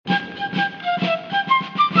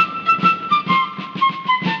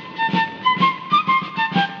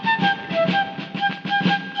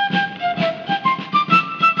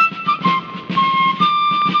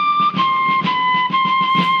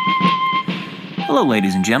Hello,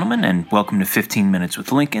 ladies and gentlemen, and welcome to 15 Minutes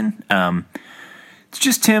with Lincoln. It's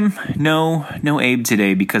just Tim, no Abe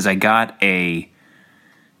today, because I got a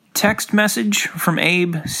text message from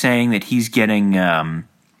Abe saying that he's getting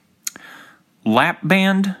lap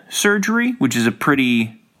band surgery, which is a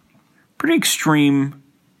pretty extreme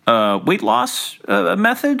weight loss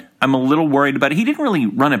method. I'm a little worried about it. He didn't really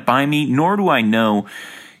run it by me, nor do I know,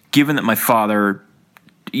 given that my father,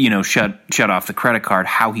 shut off the credit card,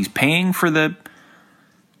 how he's paying for the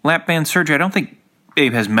lap band surgery. I don't think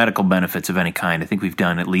Abe has medical benefits of any kind. I think we've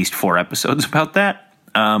done at least 4 episodes about that.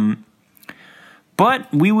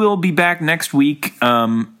 But we will be back next week.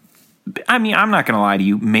 I'm not going to lie to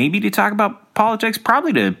you. Maybe to talk about politics.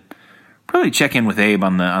 Probably to check in with Abe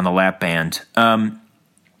on the lap band.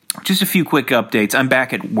 Just a few quick updates. I'm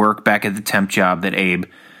back at work, back at the temp job that Abe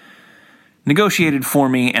negotiated for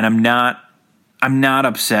me, and I'm not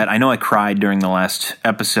upset. I know I cried during the last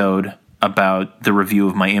episode about the review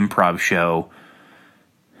of my improv show,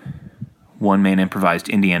 One Man Improvised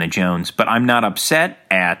Indiana Jones, but I'm not upset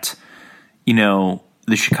at, the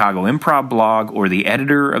Chicago Improv blog or the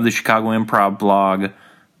editor of the Chicago Improv blog.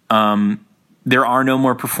 There are no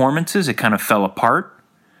more performances. It kind of fell apart.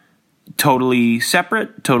 Totally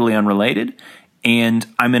separate, totally unrelated, and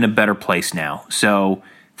I'm in a better place now. So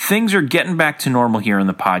things are getting back to normal here in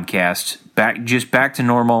the podcast. Back to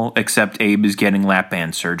normal, except Abe is getting lap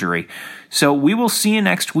band surgery. So we will see you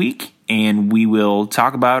next week, and we will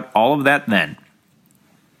talk about all of that then.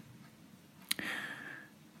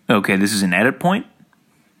 Okay, this is an edit point.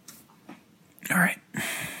 All right.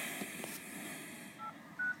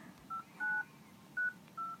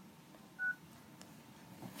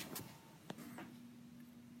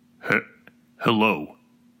 Hello.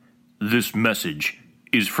 This message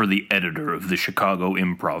is for the editor of the Chicago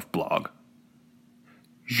Improv blog.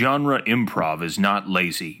 Genre improv is not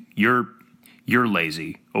lazy. You're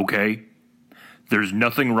lazy, okay? There's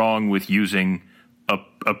nothing wrong with using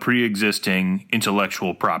a pre-existing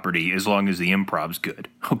intellectual property as long as the improv's good,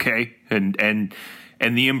 okay? And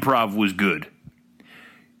the improv was good.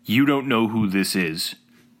 You don't know who this is,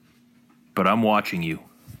 but I'm watching you.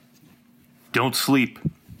 Don't sleep.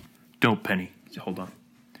 Don't, Penny. Hold on.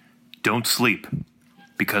 Don't sleep,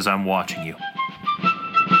 because I'm watching you.